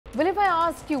Well, if I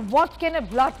ask you what can a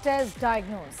blood test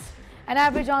diagnose, an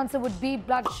average answer would be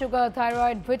blood sugar,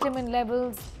 thyroid, vitamin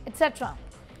levels, etc.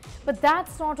 But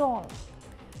that's not all.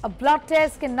 A blood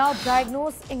test can now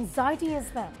diagnose anxiety as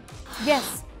well.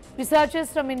 Yes, researchers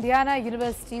from Indiana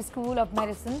University School of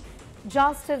Medicine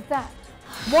just did that.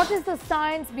 What is the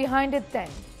science behind it then?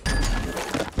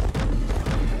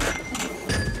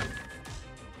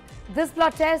 This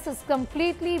blood test is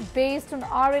completely based on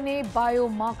RNA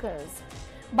biomarkers.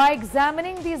 By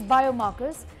examining these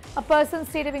biomarkers, a person's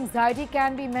state of anxiety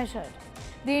can be measured.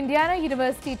 The Indiana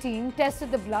University team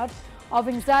tested the blood of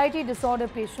anxiety disorder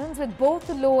patients with both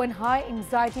low and high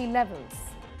anxiety levels.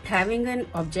 Having an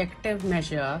objective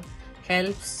measure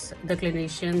helps the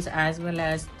clinicians as well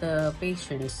as the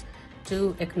patients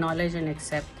to acknowledge and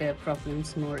accept their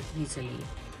problems more easily.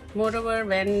 Moreover,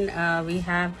 when we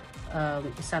have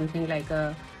something like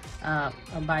a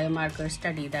biomarker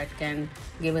study that can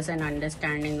give us an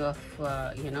understanding of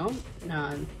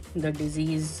the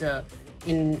disease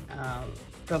in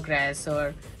progress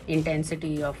or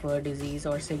intensity of a disease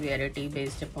or severity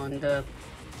based upon the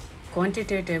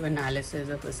quantitative analysis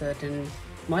of a certain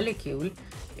molecule.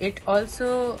 It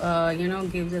also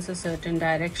gives us a certain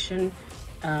direction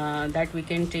that we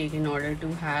can take in order to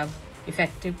have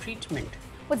effective treatment.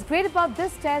 What's great about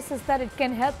this test is that it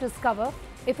can help discover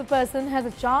if a person has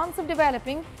a chance of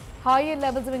developing higher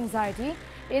levels of anxiety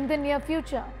in the near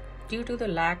future. Due to the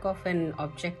lack of an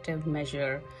objective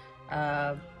measure,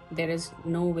 there is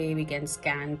no way we can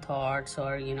scan thoughts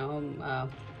or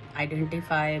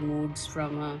identify moods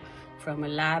from a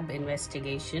lab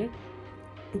investigation.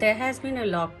 There has been a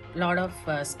lot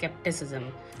of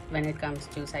skepticism when it comes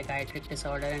to psychiatric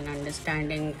disorder and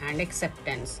understanding and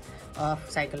acceptance of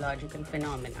psychological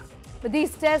phenomena. But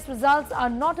these test results are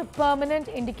not a permanent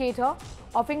indicator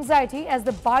of anxiety, as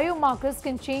the biomarkers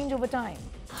can change over time.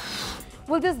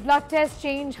 Will this blood test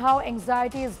change how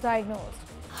anxiety is diagnosed?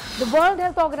 The World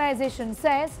Health Organization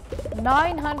says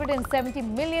 970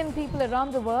 million people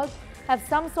around the world have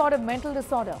some sort of mental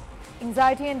disorder,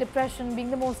 anxiety and depression being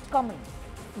the most common.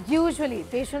 Usually,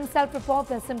 patients self-report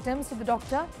their symptoms to the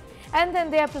doctor and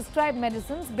then they are prescribed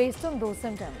medicines based on those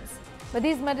symptoms. But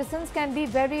these medicines can be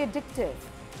very addictive.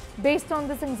 Based on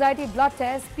this anxiety blood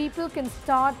test, people can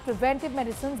start preventive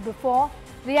medicines before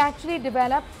they actually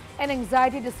develop an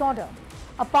anxiety disorder.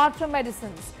 Apart from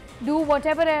medicines, do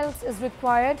whatever else is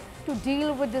required to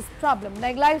deal with this problem,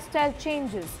 like lifestyle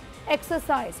changes,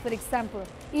 exercise for example,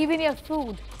 even your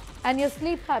food and your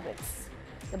sleep habits.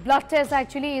 The blood test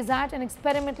actually is at an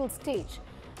experimental stage,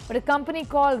 but a company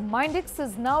called Mindix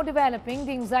is now developing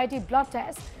the anxiety blood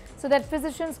test so that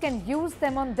physicians can use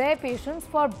them on their patients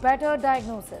for better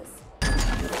diagnosis.